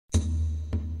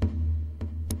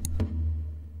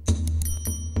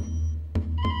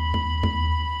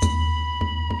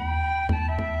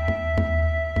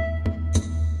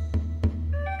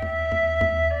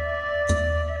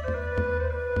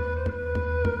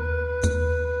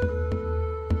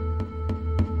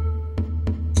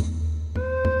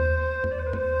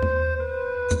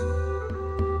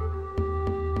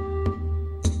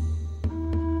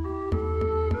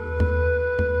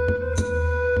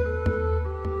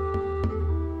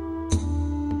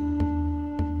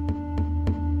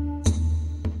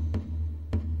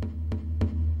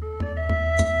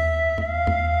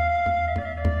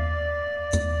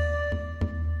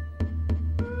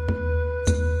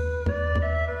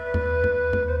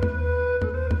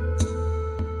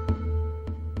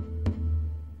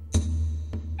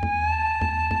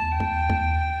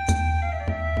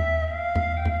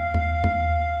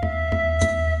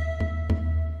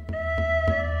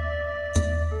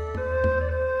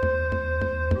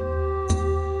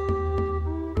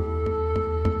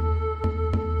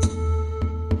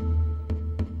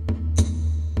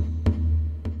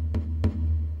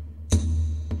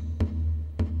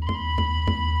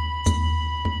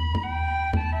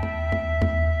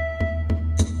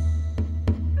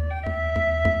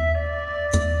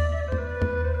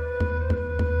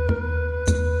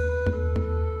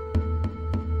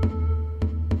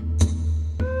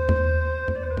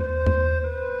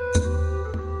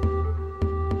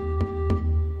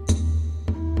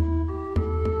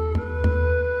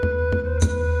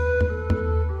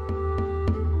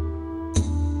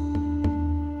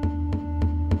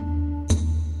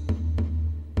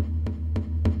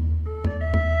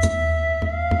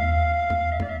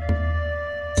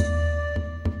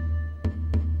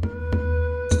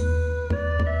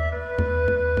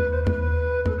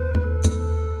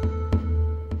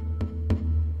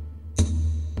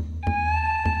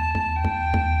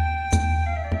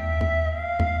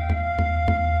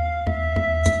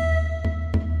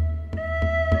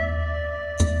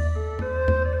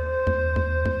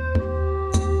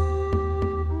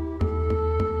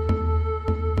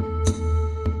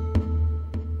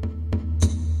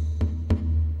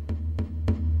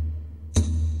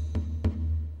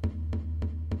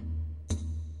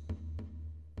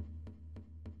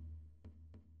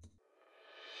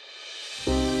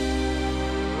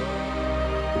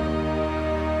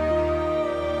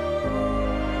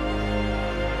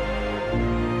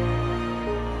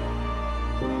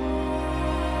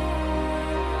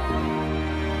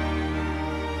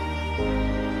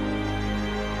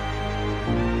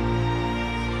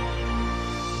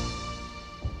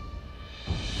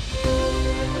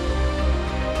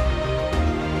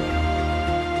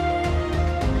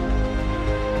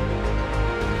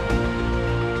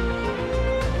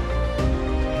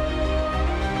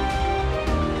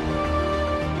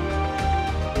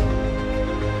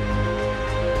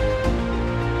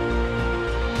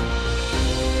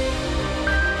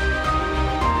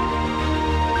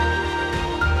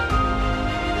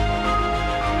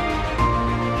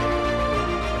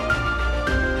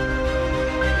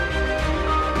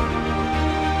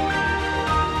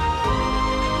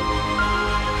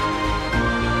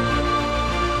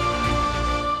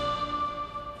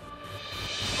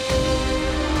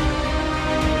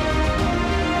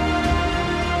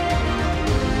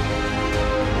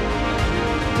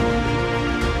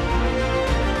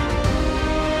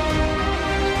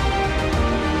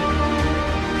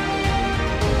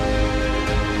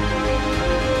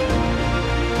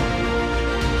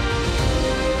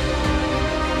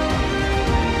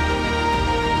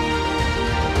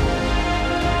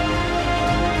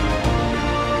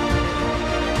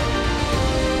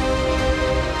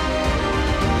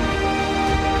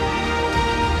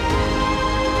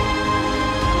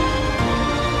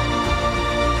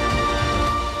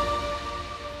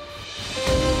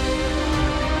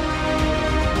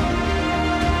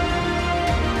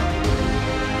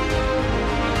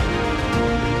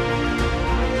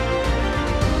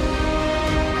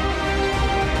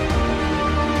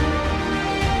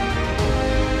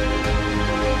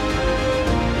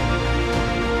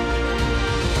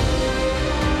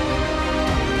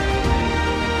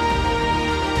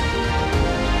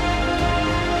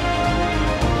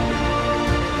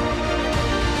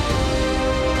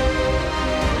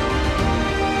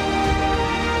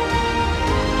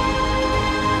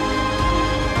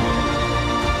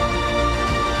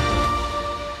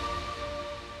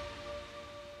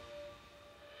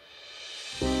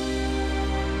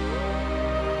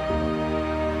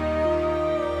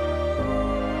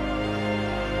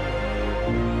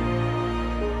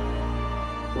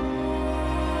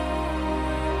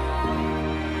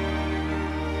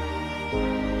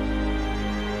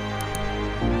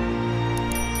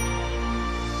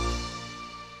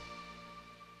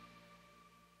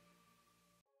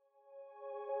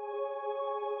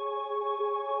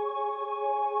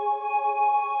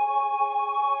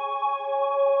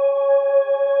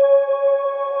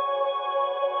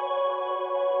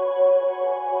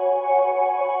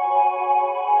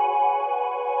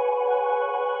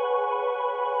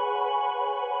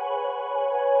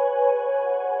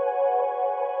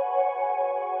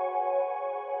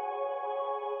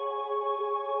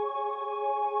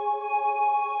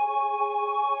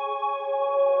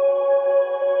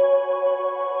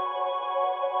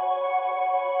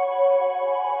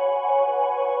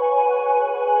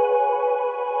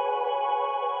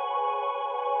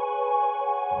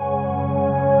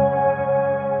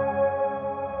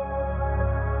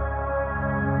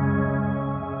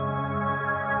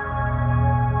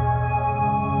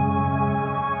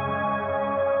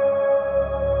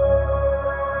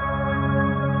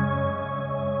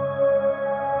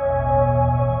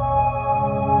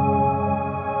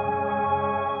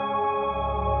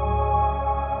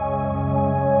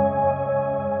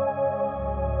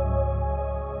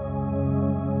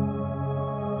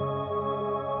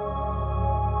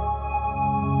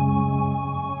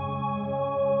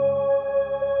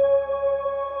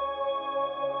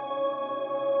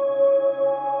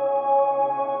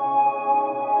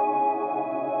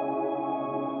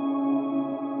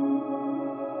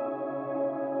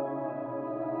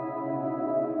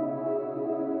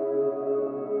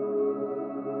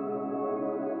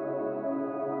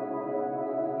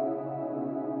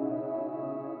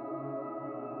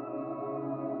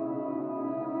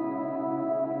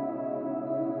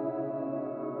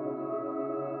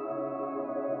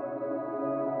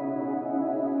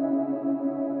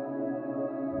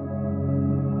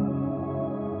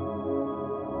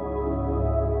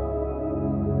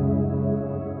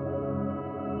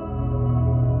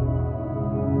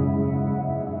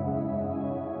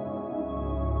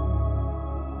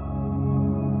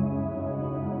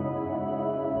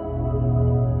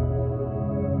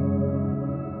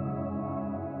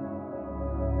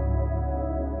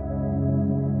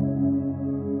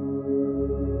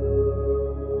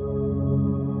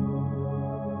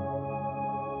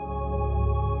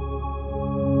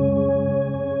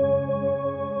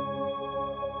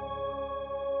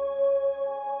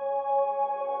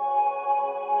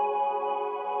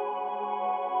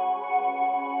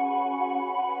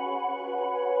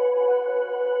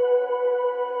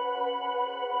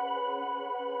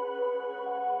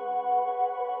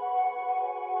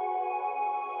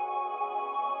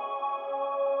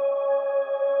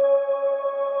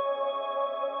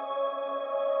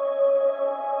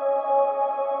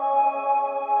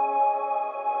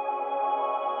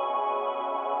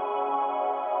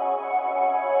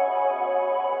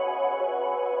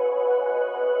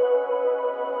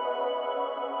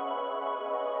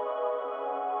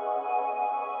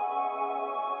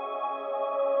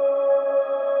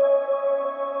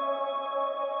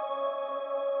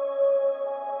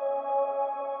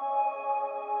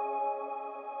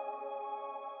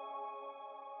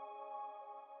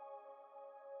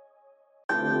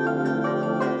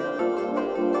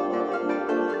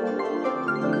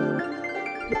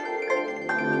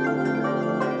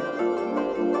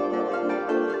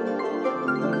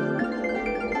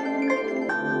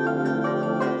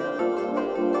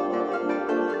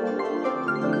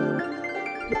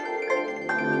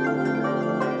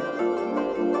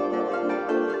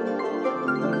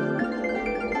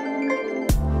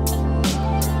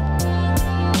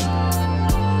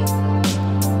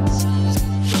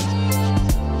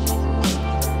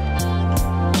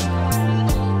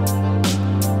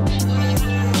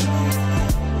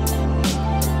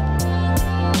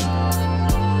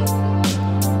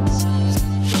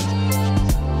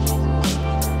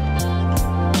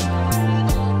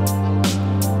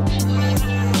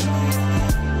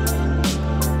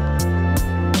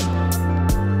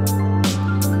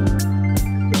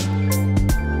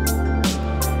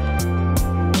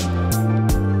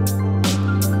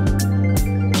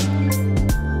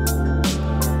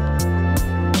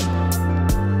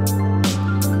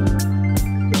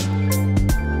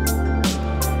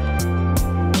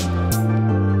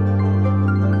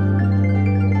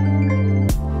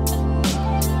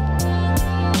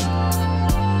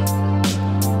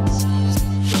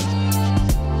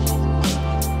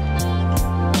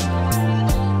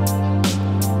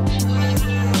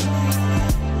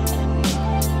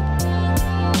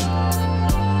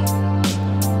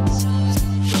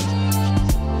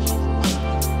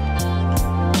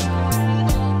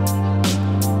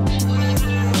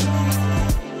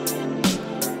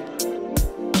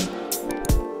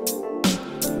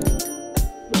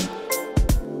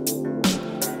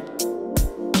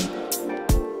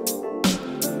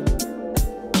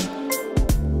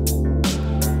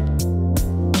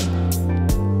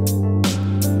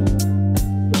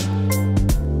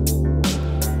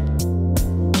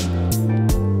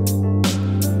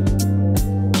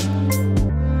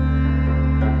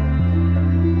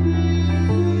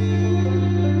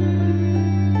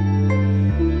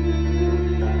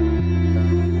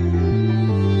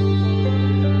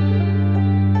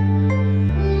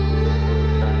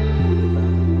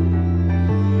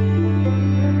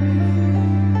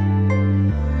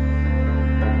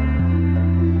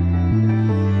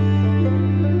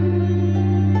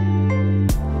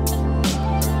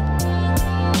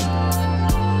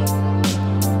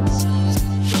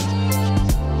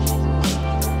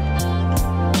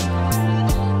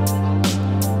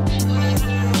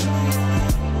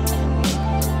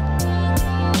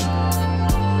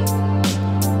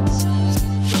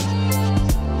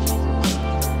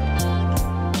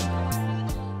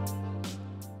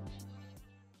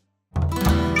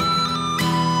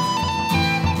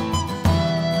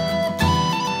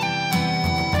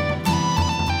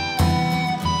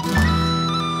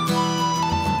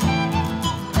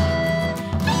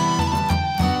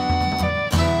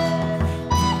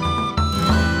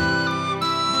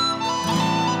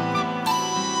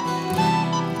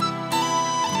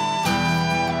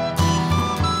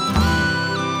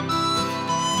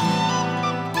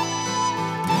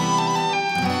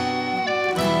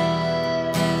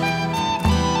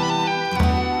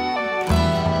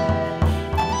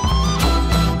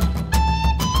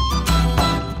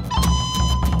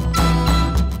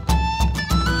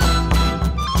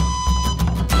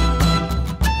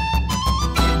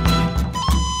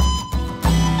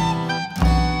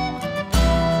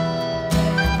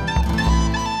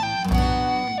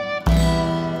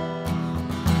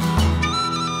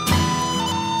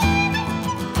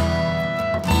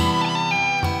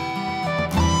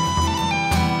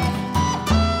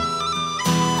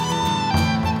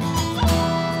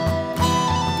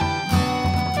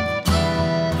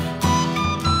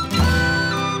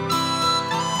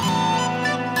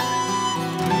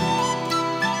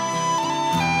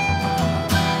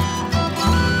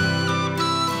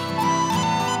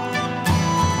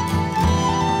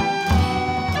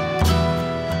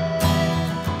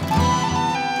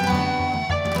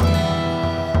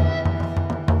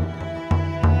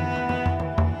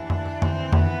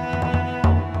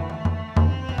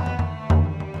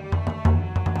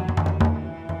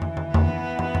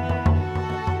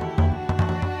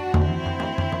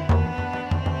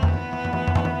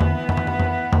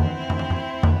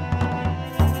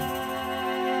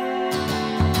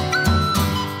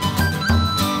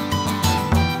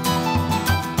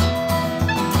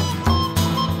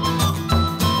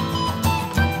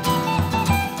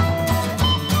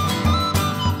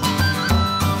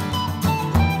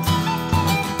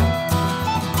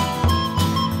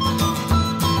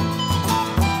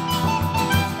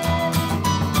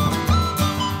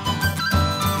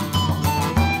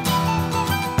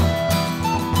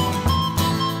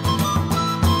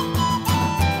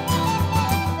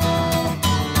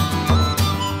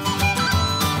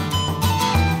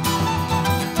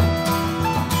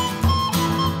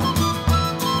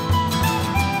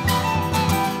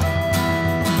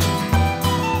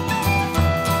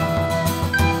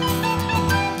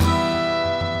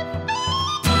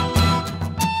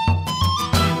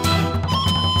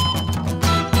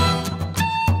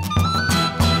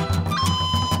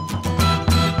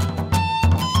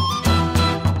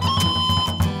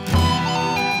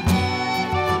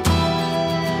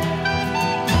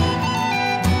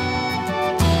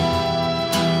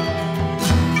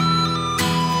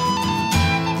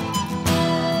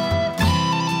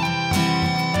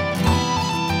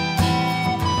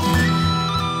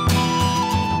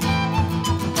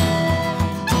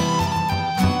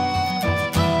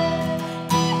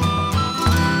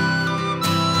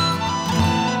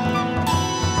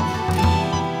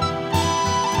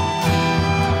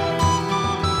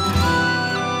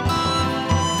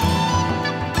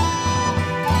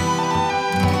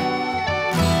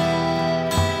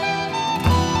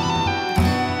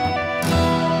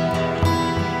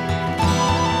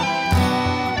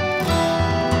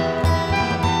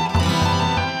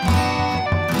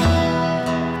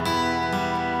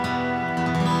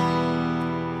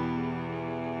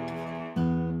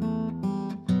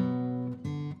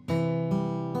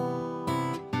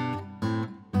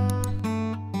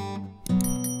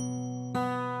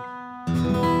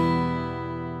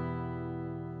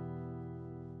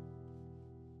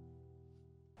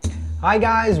Hi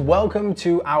guys, welcome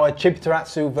to our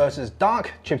Chibiterasu vs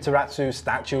Dark Chibiterasu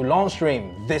statue launch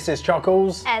stream. This is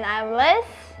Chuckles. And I'm Liz.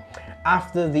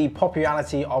 After the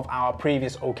popularity of our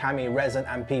previous Okami resin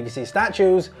and PVC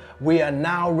statues, we are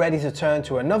now ready to turn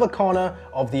to another corner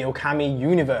of the Okami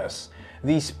universe.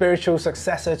 The spiritual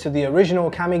successor to the original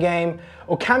Okami game,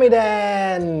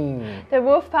 Okamiden! The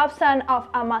wolf pup son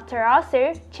of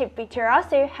Amaterasu,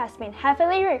 Chibiterasu, has been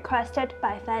heavily requested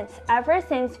by fans ever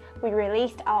since we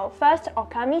released our first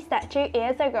Okami statue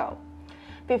years ago.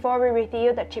 Before we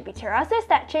review the Chibiterasu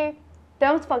statue,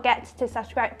 don't forget to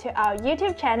subscribe to our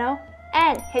YouTube channel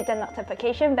and hit the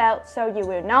notification bell so you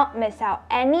will not miss out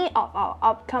any of our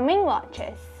upcoming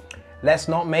launches. Let's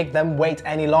not make them wait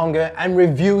any longer and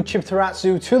review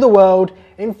Chibiterasu to the world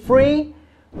in 3,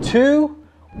 2,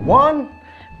 1,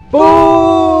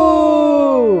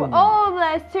 boom! Oh,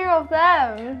 there's 2 of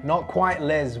them! Not quite,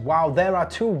 Liz. While there are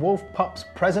 2 wolf pups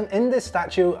present in this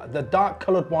statue, the dark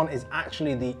colored one is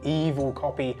actually the evil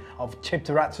copy of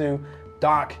Chibiterasu,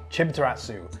 Dark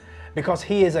Chibiterasu. Because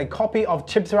he is a copy of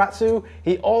Chibiterasu,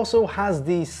 he also has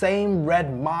the same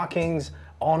red markings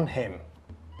on him.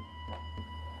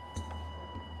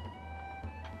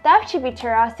 Dark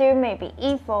Chibiterasu may be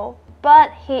evil,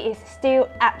 but he is still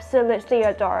absolutely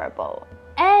adorable.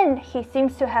 And he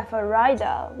seems to have a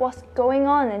rider. What's going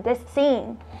on in this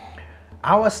scene?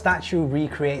 Our statue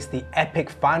recreates the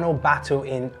epic final battle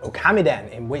in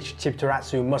Okamiden, in which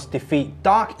Chibiterasu must defeat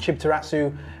Dark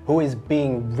Chibiterasu, who is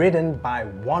being ridden by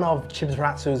one of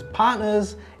Chibiterasu's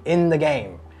partners in the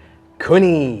game,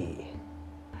 Kuni.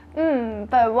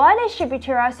 But why is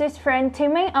Chibiтерasu's friend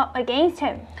teaming up against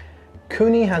him?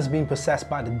 Kuni has been possessed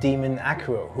by the demon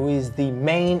Akuro, who is the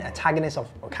main antagonist of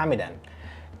Okamiden.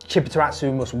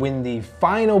 Chibiterasu must win the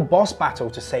final boss battle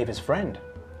to save his friend.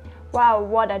 Wow,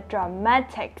 what a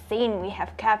dramatic scene we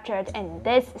have captured in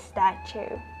this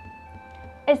statue.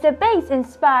 Is the base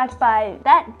inspired by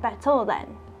that battle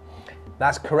then?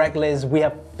 That's correct, Liz. We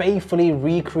have faithfully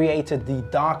recreated the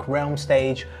Dark Realm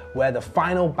stage where the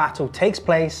final battle takes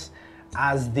place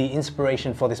as the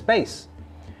inspiration for this base.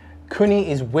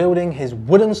 Kuni is wielding his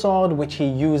wooden sword, which he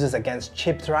uses against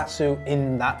Chibiterasu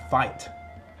in that fight.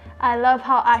 I love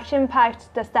how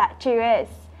action-packed the statue is.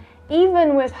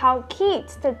 Even with how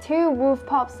cute the 2 wolf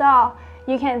pups are,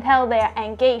 you can tell they are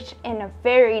engaged in a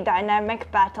very dynamic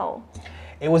battle.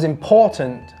 It was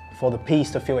important for the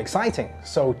piece to feel exciting,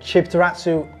 so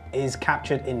Chibiterasu is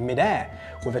captured in midair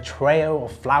with a trail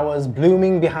of flowers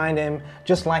blooming behind him,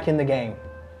 just like in the game.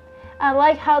 I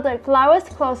like how the flowers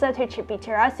closer to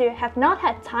Chibiterasu have not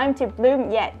had time to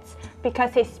bloom yet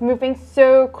because he's moving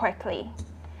so quickly.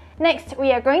 Next,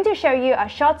 we are going to show you a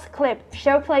short clip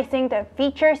showcasing the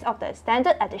features of the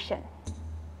standard edition.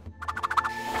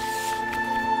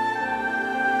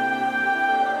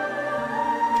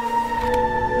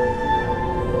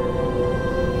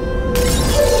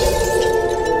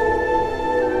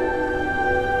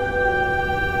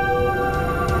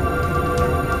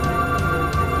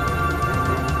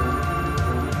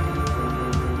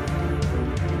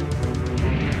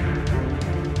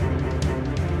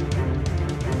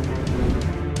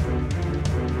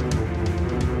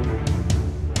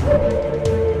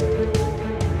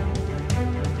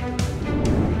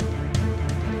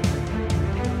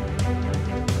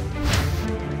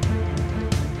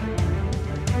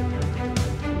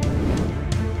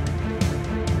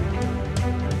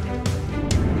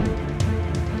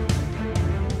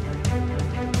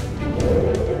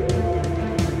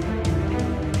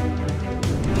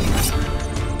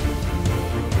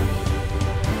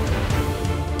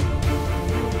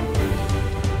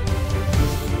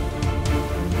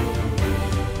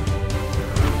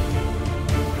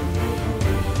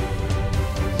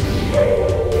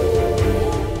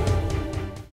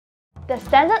 The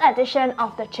standard edition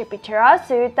of the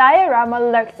Chibiterasu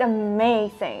diorama looks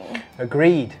amazing.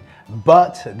 Agreed,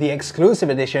 but the exclusive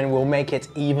edition will make it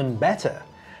even better.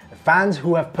 Fans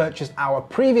who have purchased our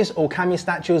previous Okami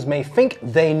statues may think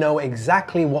they know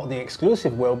exactly what the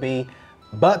exclusive will be,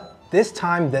 but this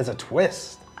time there's a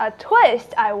twist. A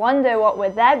twist? I wonder what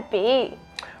would that be?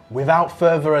 Without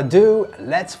further ado,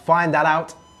 let's find that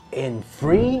out in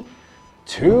 3,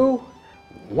 2,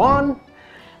 1,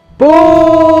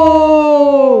 boom!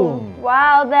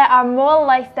 Wow, there are more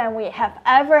lights than we have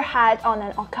ever had on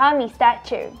an Okami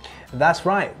statue. That's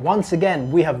right. Once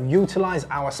again, we have utilized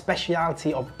our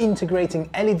speciality of integrating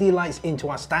LED lights into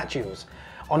our statues.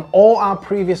 On all our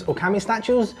previous Okami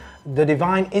statues, the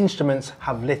divine instruments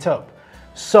have lit up.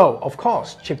 So, of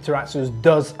course, Chibiterasu's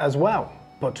does as well.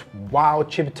 But while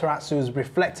Chibiterasu's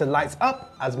reflector lights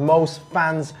up, as most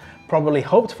fans probably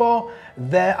hoped for,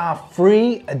 there are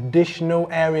 3 additional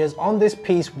areas on this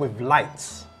piece with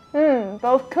lights.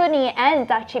 Both Kuni and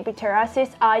Dark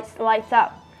Chibiterasu's eyes light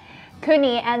up.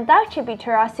 Kuni and Dark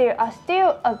Chibiterasu are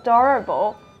still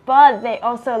adorable, but they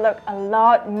also look a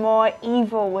lot more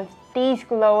evil with these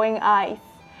glowing eyes.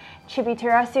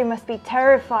 Chibiterasu must be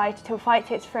terrified to fight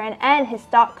his friend and his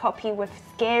dark copy with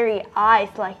scary eyes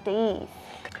like these.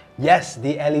 Yes,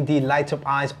 the LED light-up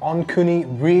eyes on Kuni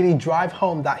really drive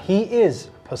home that he is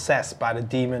possessed by the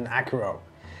demon Akuro.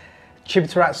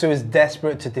 Chibiterasu is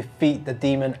desperate to defeat the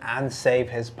demon and save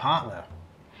his partner.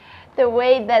 The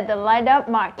way that the light-up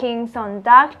markings on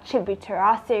Dark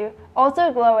Chibiterasu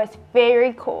also glow is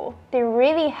very cool. They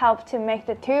really help to make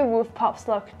the 2 wolf pups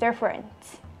look different.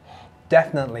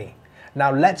 Definitely.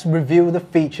 Now let's review the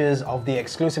features of the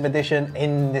exclusive edition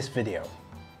in this video.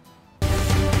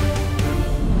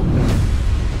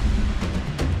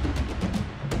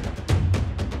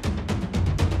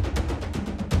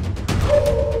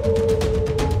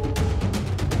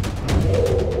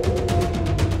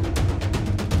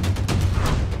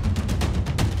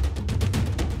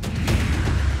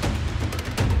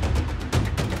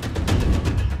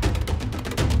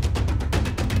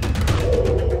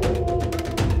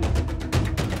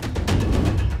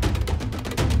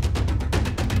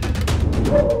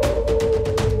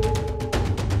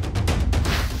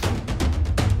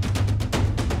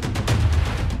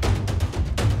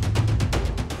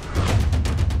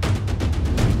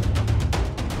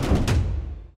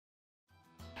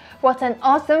 What an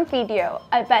awesome video!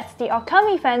 I bet the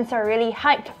Okami fans are really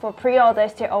hyped for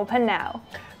pre-orders to open now.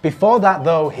 Before that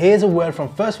though, here's a word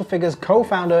from First 4 Figures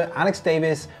co-founder Alex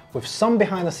Davis with some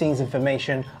behind the scenes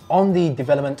information on the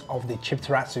development of the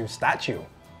Chibiterasu statue.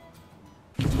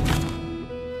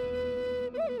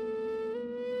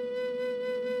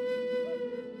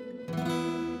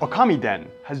 Okamiden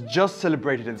has just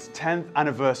celebrated its 10th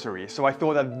anniversary, so I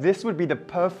thought that this would be the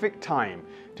perfect time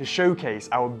to showcase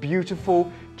our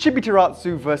beautiful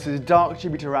Chibiterasu versus Dark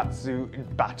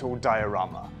Chibiterasu battle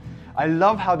diorama. I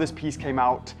love how this piece came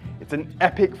out. It's an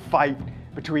epic fight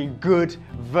between good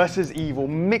versus evil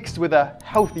mixed with a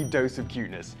healthy dose of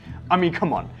cuteness. I mean,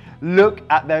 come on, look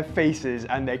at their faces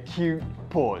and their cute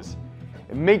paws.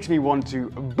 It makes me want to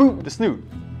boot the snoot.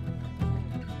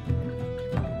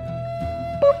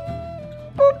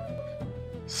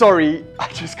 Sorry, I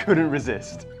just couldn't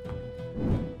resist.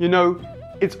 You know,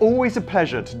 it's always a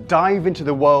pleasure to dive into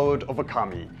the world of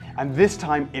Okami, and this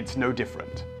time it's no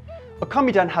different.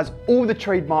 Okamiden has all the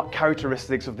trademark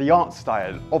characteristics of the art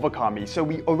style of Okami, so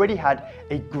we already had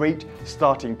a great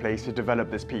starting place to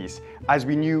develop this piece, as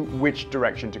we knew which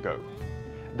direction to go.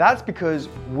 That's because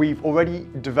we've already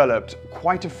developed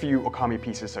quite a few Okami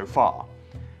pieces so far.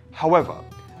 However,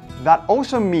 that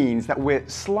also means that we're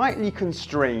slightly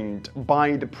constrained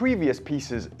by the previous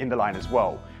pieces in the line as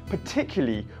well,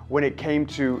 particularly when it came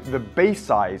to the base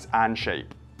size and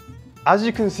shape. As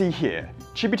you can see here,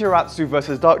 Chibiterasu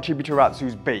versus Dark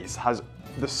Chibiterasu's base has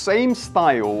the same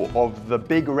style of the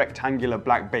big rectangular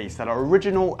black base that our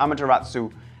original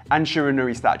Amaterasu and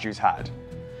Shiranui statues had.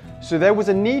 So there was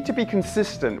a need to be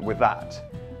consistent with that.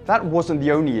 That wasn't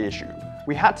the only issue.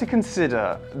 We had to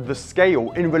consider the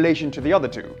scale in relation to the other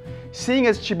two. Seeing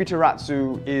as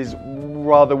Chibiterasu is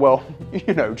rather, well,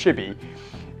 you know, chibi,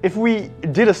 if we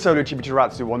did a solo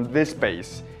Chibiterasu on this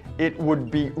base, it would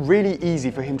be really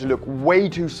easy for him to look way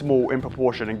too small in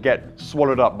proportion and get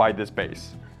swallowed up by this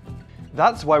base.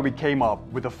 That's why we came up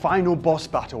with a final boss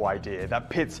battle idea that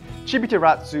pits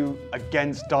Chibiterasu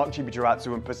against Dark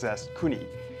Chibiterasu and possessed Kuni.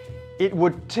 It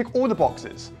would tick all the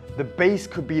boxes. The base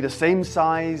could be the same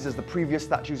size as the previous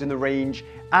statues in the range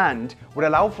and would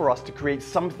allow for us to create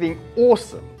something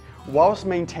awesome whilst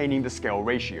maintaining the scale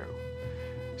ratio.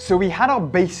 So we had our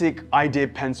basic idea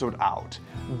penciled out,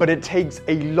 but it takes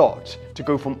a lot to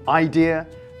go from idea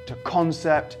to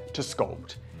concept to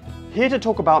sculpt. Here to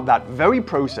talk about that very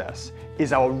process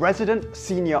is our resident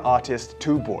senior artist,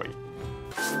 2Boy.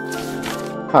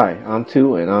 Hi, I'm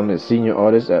 2 and I'm a senior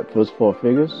artist at First 4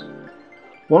 Figures.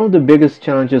 One of the biggest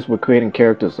challenges with creating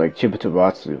characters like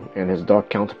Chibiterasu and his dark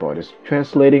counterpart is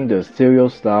translating the ethereal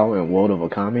style and world of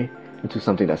Okami into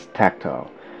something that's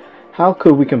tactile. How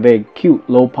could we convey cute,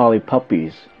 low-poly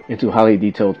puppies into highly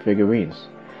detailed figurines?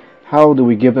 How do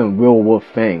we give them real-world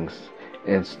fangs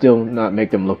and still not make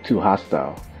them look too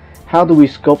hostile? How do we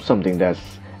sculpt something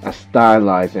that's as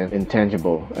stylized and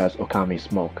intangible as Okami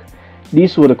smoke?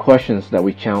 These were the questions that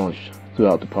we challenged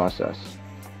throughout the process.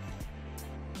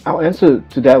 Our answer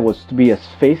to that was to be as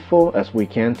faithful as we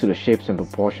can to the shapes and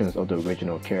proportions of the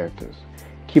original characters,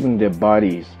 keeping their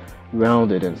bodies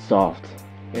rounded and soft,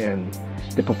 and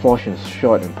their proportions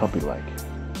short and puppy-like.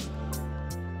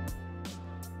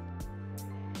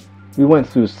 We went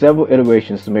through several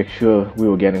iterations to make sure we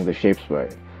were getting the shapes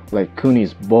right, like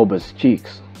Kuni's bulbous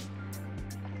cheeks,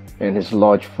 and his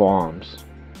large forearms,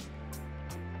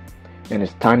 and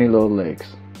his tiny little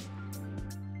legs.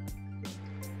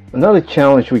 Another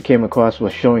challenge we came across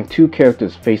was showing two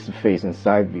characters face to face in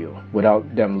side view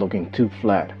without them looking too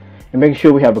flat, and making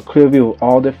sure we have a clear view of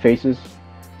all their faces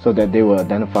so that they were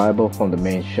identifiable from the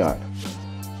main shot.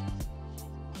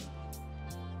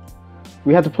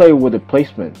 We had to play with the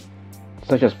placement,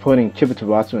 such as putting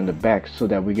Chibiterasu in the back so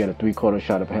that we get a 3/4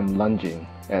 shot of him lunging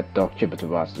at Dark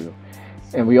Chibiterasu.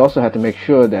 And we also had to make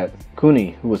sure that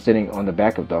Kuni, who was sitting on the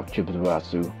back of Dark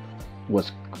Chibiterasu,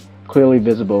 was clearly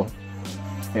visible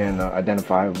and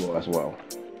identifiable as well.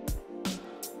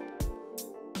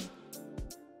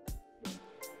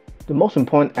 The most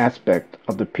important aspect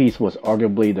of the piece was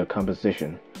arguably the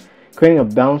composition, creating a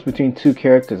balance between two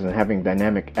characters and having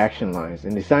dynamic action lines,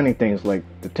 and designing things like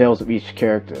the tails of each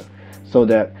character so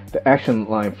that the action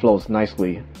line flows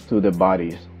nicely through their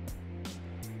bodies.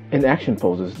 In action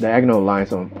poses, diagonal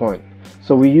lines are on point,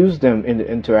 so we use them in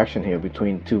the interaction here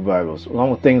between two rivals,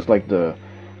 along with things like the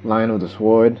line of the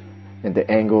sword and the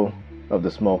angle of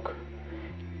the smoke.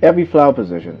 Every flower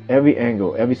position, every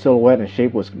angle, every silhouette and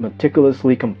shape was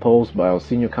meticulously composed by our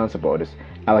senior concept artist,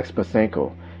 Alex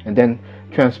Pasenko, and then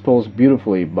transposed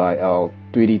beautifully by our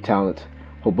 3D talent,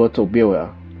 Roberto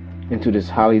Bira, into this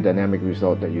highly dynamic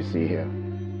result that you see here.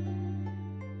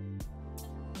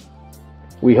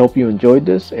 We hope you enjoyed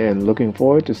this and looking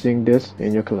forward to seeing this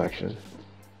in your collection.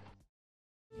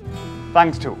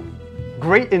 Thanks, Tool.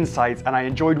 Great insights, and I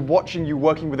enjoyed watching you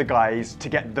working with the guys to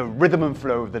get the rhythm and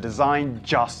flow of the design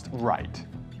just right.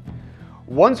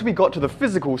 Once we got to the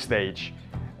physical stage,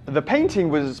 the painting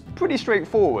was pretty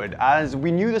straightforward as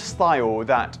we knew the style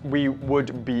that we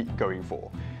would be going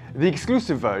for. The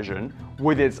exclusive version,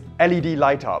 with its LED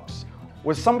light-ups,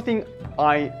 was something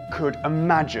I could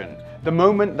imagine the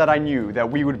moment that I knew that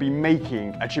we would be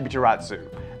making a Chibiterasu,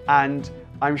 and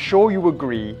I'm sure you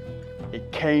agree,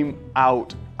 it came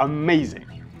out amazing.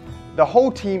 The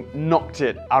whole team knocked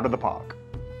it out of the park.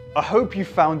 I hope you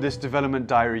found this development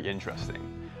diary interesting.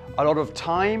 A lot of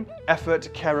time,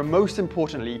 effort, care, and most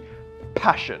importantly,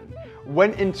 passion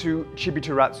went into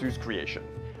Chibiterasu's creation.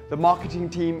 The marketing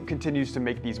team continues to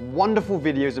make these wonderful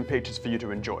videos and pictures for you to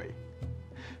enjoy.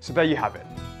 So there you have it.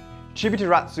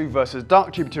 Chibiterasu versus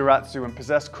Dark Chibiterasu and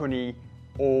Possessed Kuni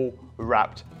all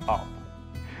wrapped up.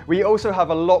 We also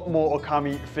have a lot more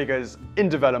Okami figures in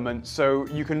development, so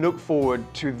you can look forward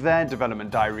to their development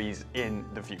diaries in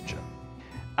the future.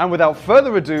 And without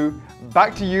further ado,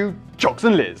 back to you, Jox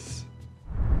and Liz.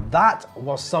 That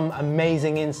was some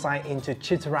amazing insight into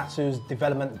Chibiterasu's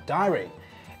development diary.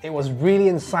 It was really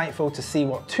insightful to see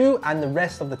what Tu and the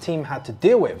rest of the team had to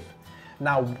deal with.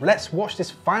 Now let's watch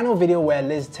this final video where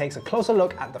Liz takes a closer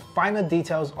look at the finer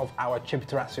details of our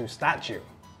Chibiterasu statue.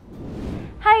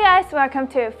 Hi guys, welcome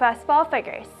to First Ball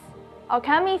Figures.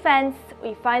 Okami fans,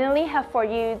 we finally have for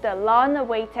you the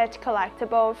long-awaited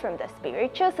collectible from the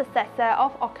spiritual successor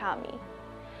of Okami.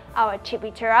 Our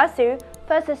Chibiterasu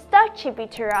versus Dark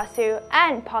Chibiterasu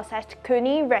and Possessed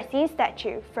Kuni resin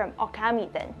statue from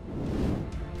Okamiden.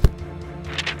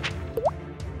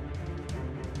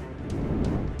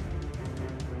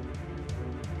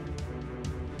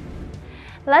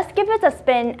 Let's give it a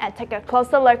spin and take a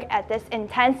closer look at this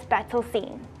intense battle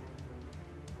scene.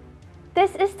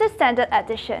 This is the standard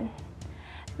edition.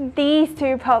 These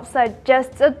two pups are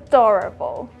just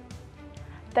adorable.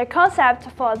 The concept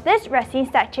for this resin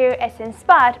statue is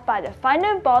inspired by the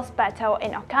final boss battle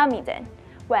in Okamiden,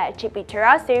 where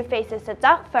Chibiterasu faces a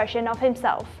dark version of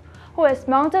himself, who is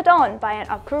mounted on by an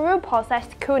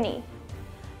Akuru-possessed Kuni.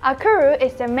 Akuru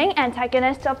is the main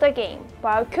antagonist of the game,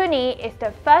 while Kuni is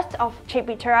the first of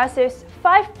Chibiterasu's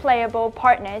 5 playable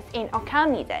partners in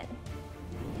Okamiden.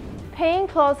 Paying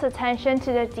close attention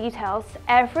to the details,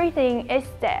 everything is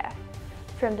there,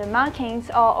 from the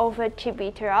markings all over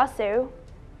Chibiterasu,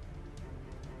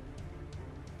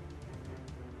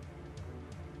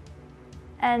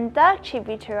 and Dark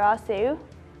Chibiterasu,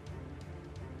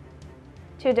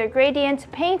 to the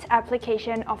gradient paint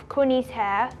application of Kuni's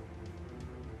hair,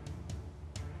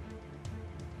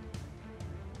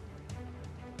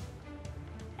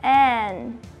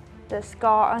 and the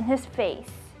scar on his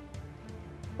face,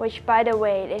 which by the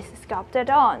way is sculpted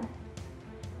on,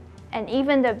 and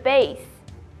even the base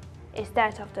is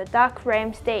that of the Dark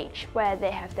Realm stage where they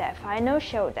have their final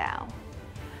showdown.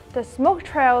 The smoke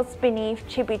trails beneath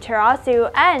Chibiterasu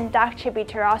and Dark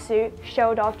Chibiterasu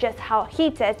showed off just how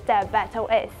heated their battle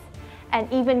is,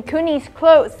 and even Kuni's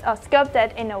clothes are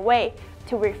sculpted in a way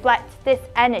to reflect this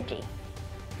energy.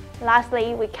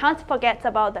 Lastly, we can't forget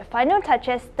about the final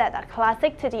touches that are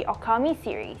classic to the Okami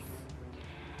series.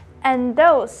 And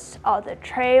those are the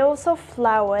trails of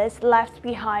flowers left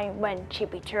behind when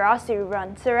Chibiterasu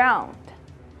runs around.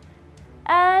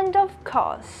 And of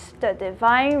course, the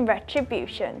Divine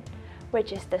Retribution,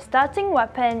 which is the starting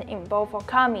weapon in both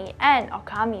Okami and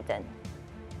Okamiden.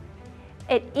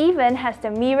 It even has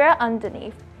the mirror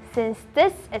underneath, since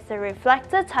this is a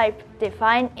reflector-type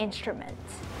divine instrument.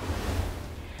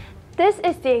 This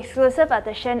is the exclusive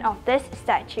edition of this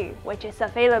statue, which is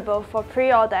available for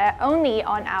pre-order only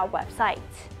on our website.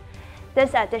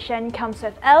 This edition comes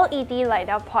with LED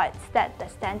light-up parts that the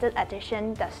standard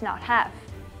edition does not have.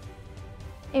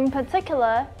 In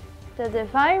particular, the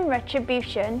Divine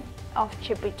Retribution of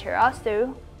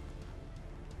Chibiterasu,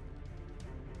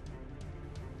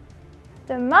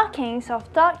 the markings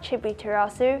of Dark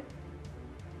Chibiterasu,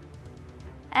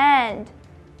 and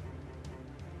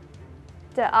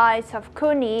the eyes of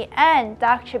Kuni and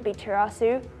Dark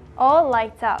Chibiterasu all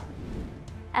light up.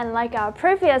 And like our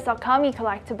previous Okami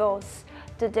collectibles,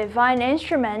 the Divine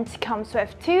Instrument comes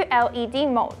with two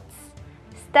LED modes,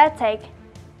 static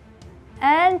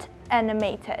and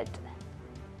animated.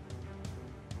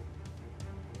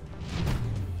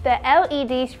 The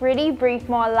LEDs really breathe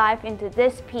more life into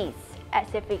this piece,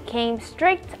 as if it came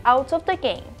straight out of the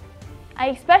game. I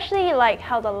especially like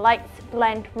how the lights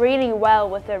blend really well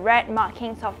with the red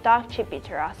markings of Dark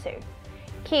Chibiterasu.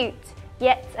 Cute,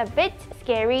 yet a bit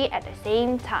scary at the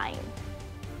same time.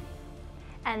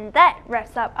 And that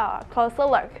wraps up our closer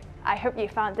look. I hope you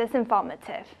found this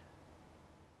informative.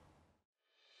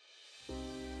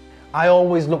 I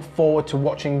always look forward to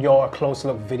watching your closer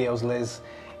look videos, Liz.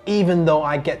 Even though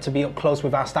I get to be up close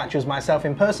with our statues myself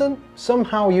in person,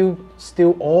 somehow you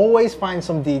still always find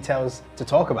some details to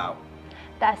talk about.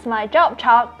 That's my job,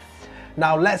 Chalks.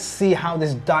 Now let's see how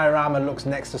this diorama looks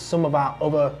next to some of our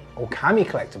other Okami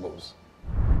collectibles.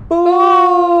 Boom!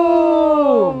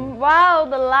 Wow,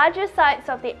 the larger size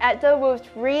of the Edo wolves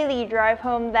really drive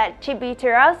home that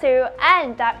Chibiterasu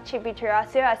and Dark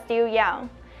Chibiterasu are still young.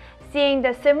 Seeing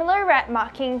the similar red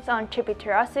markings on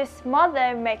Chibiterasu's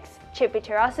mother makes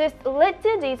Chibiterasu's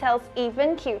little details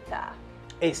even cuter.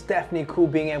 It's definitely cool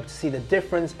being able to see the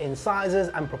difference in sizes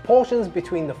and proportions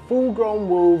between the full-grown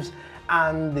wolves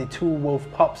and the two wolf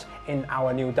pups in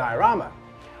our new diorama.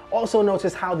 Also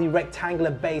notice how the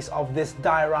rectangular base of this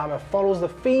diorama follows the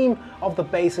theme of the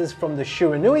bases from the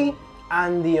Shiranui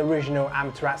and the original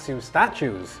Amaterasu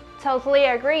statues. Totally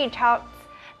agree, Chalks.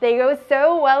 They go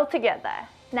so well together.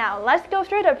 Now let's go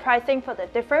through the pricing for the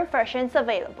different versions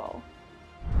available.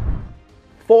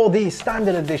 For the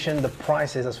standard edition, the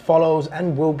price is as follows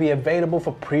and will be available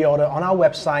for pre-order on our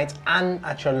website and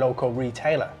at your local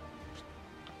retailer.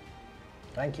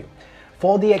 Thank you.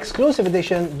 For the exclusive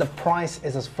edition, the price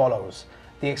is as follows.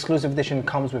 The exclusive edition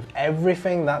comes with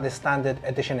everything that the standard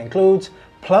edition includes,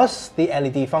 plus the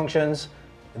LED functions.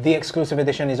 The exclusive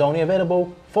edition is only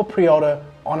available for pre-order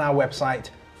on our website,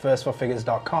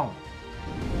 firstforfigures.com.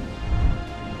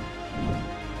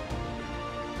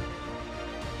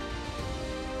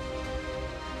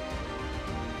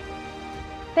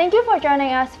 Thank you for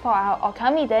joining us for our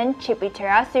Okamiden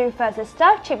Chibiterasu vs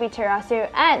Dark Chibiterasu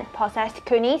and Possessed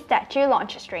Kuni statue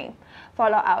launch stream.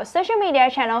 Follow our social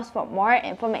media channels for more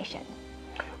information.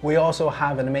 We also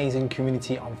have an amazing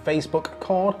community on Facebook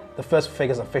called the First for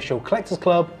Figures Official Collectors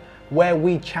Club, where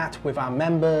we chat with our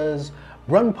members,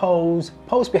 run polls,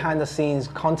 post behind the scenes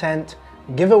content,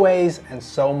 giveaways, and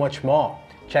so much more.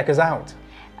 Check us out.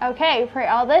 Okay,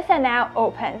 pre-orders are now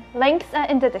open. Links are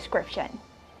in the description.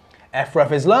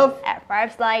 FRF is love.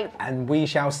 FRF's life. And we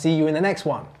shall see you in the next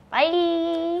one.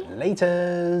 Bye.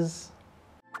 Laters.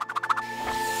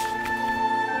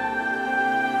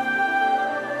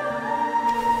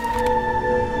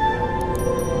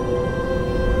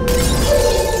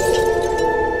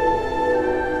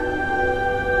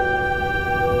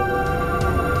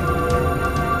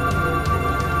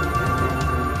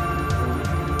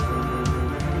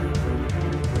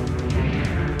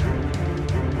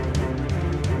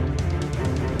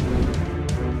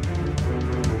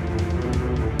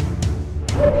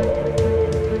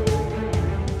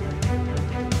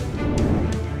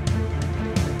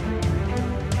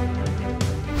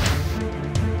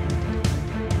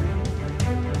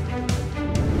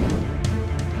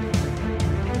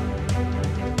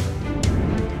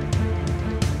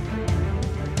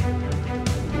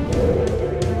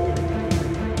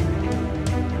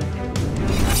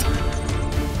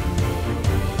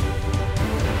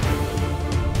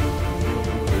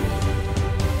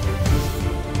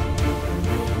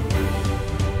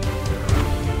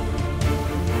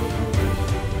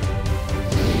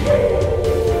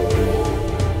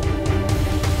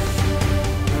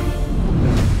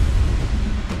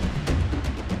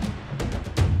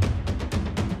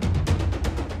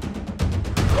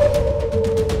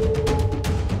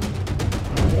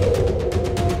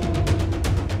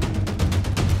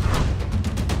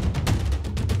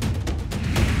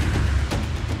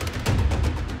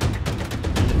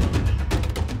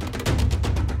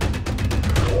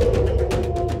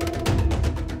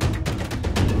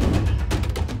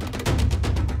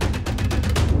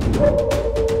 Bye.